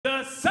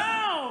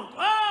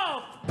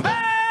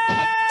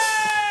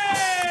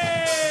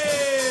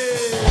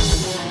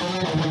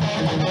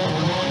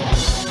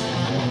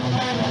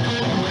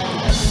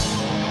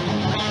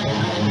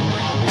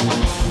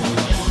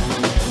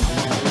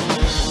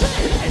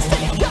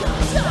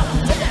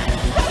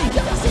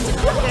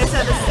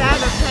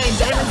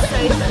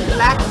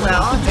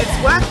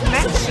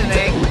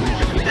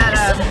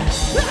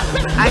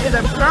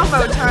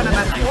promo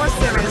tournament for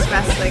Sirius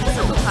Wrestling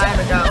some time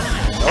ago.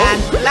 And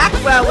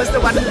Blackwell was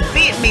the one who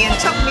beat me and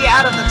took me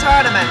out of the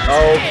tournament.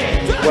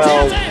 Okay.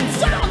 Well,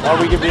 are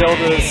we going to be able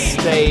to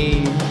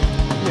stay,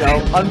 you know,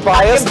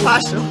 unbiased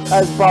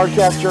as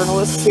broadcast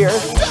journalists here?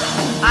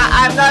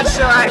 I'm not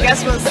sure. I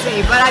guess we'll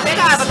see. But I did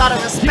have a lot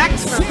of respect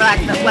for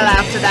Blackwell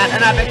after that,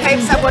 and I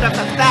became somewhat of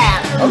a fan.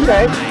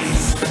 Okay.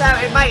 So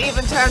it might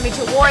even turn me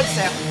towards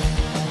him.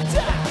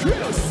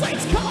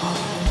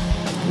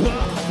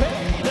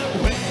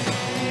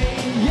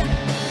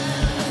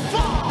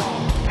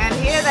 And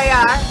here they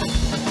are.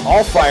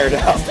 All fired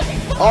up.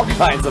 All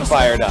kinds of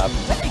fired up.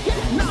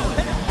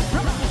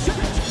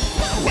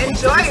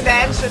 Enjoying the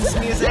entrance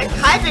music,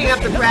 hyping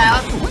up the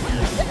crowd.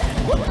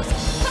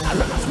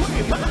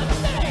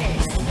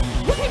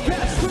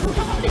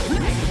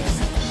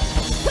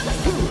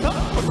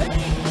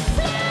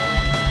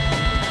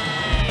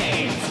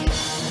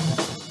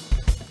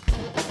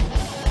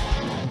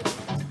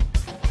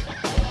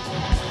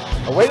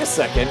 Oh, wait a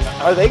second.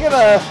 Are they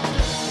gonna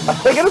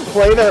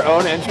play their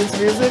own entrance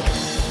music?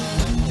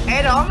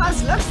 It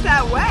almost looks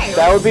that way.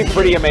 That would be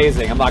pretty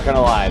amazing. I'm not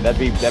gonna lie. That'd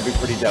be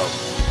pretty dope.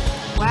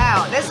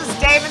 Wow, this is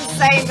Damon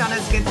on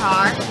his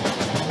guitar.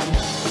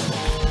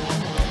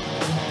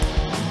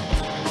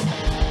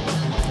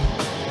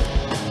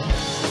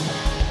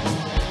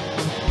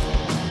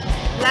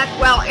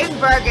 Blackwell in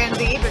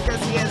burgundy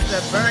because he is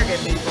the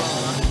burgundy baller.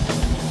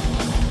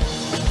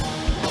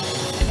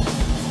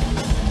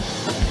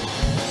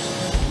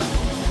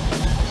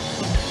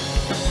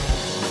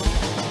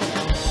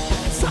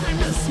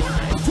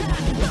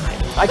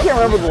 I can't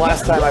remember the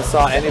last time I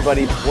saw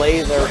anybody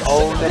play their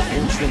own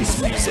entrance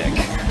music.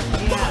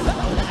 Yeah.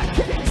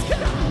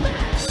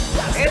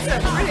 It's a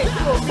pretty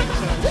cool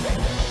feature.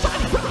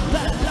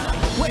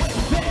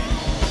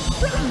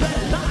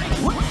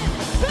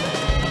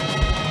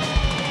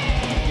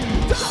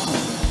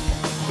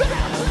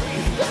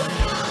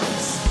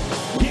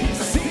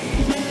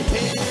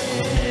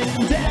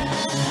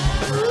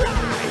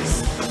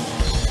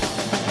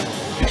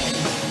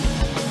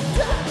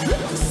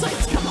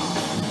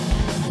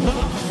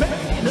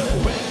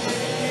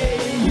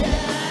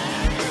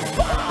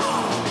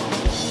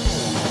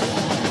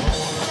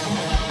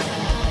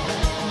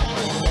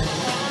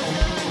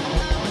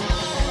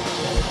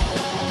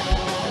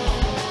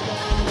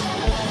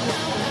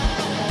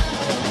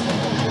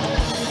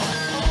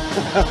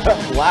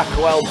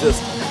 Blackwell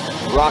just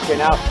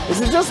rocking out.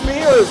 Is it just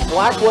me, or is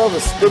Blackwell the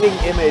spitting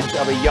image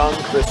of a young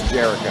Chris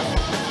Jericho?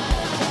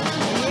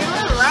 You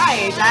were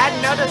right. I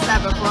hadn't noticed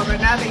that before, but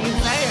now that you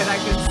say it, I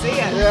can see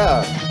it.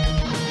 Yeah.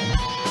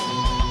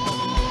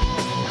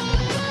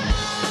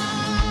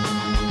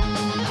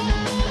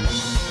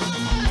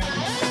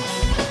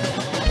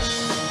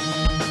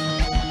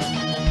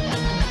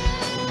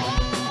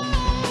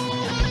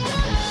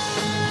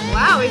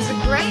 Wow, he's a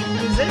great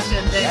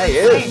musician. Yeah, he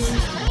is.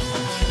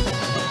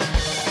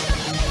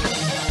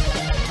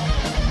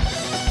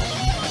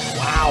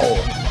 Wow.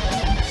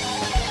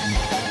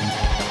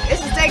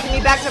 This is taking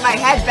me back to my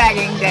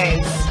headbanging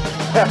days.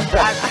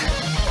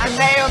 I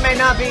may or may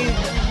not be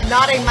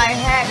nodding my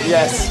head.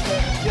 Yes.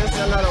 Just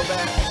a little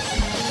bit.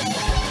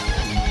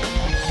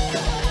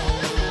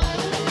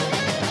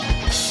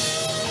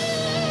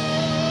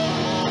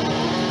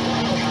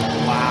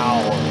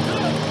 Wow.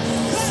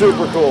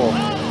 Super cool.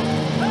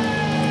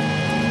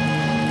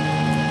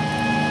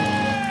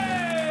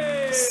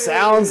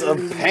 Sounds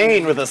of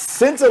Pain with a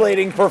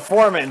scintillating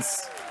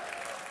performance.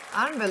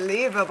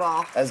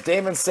 Unbelievable. As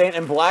Damon Saint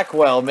and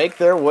Blackwell make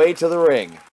their way to the ring.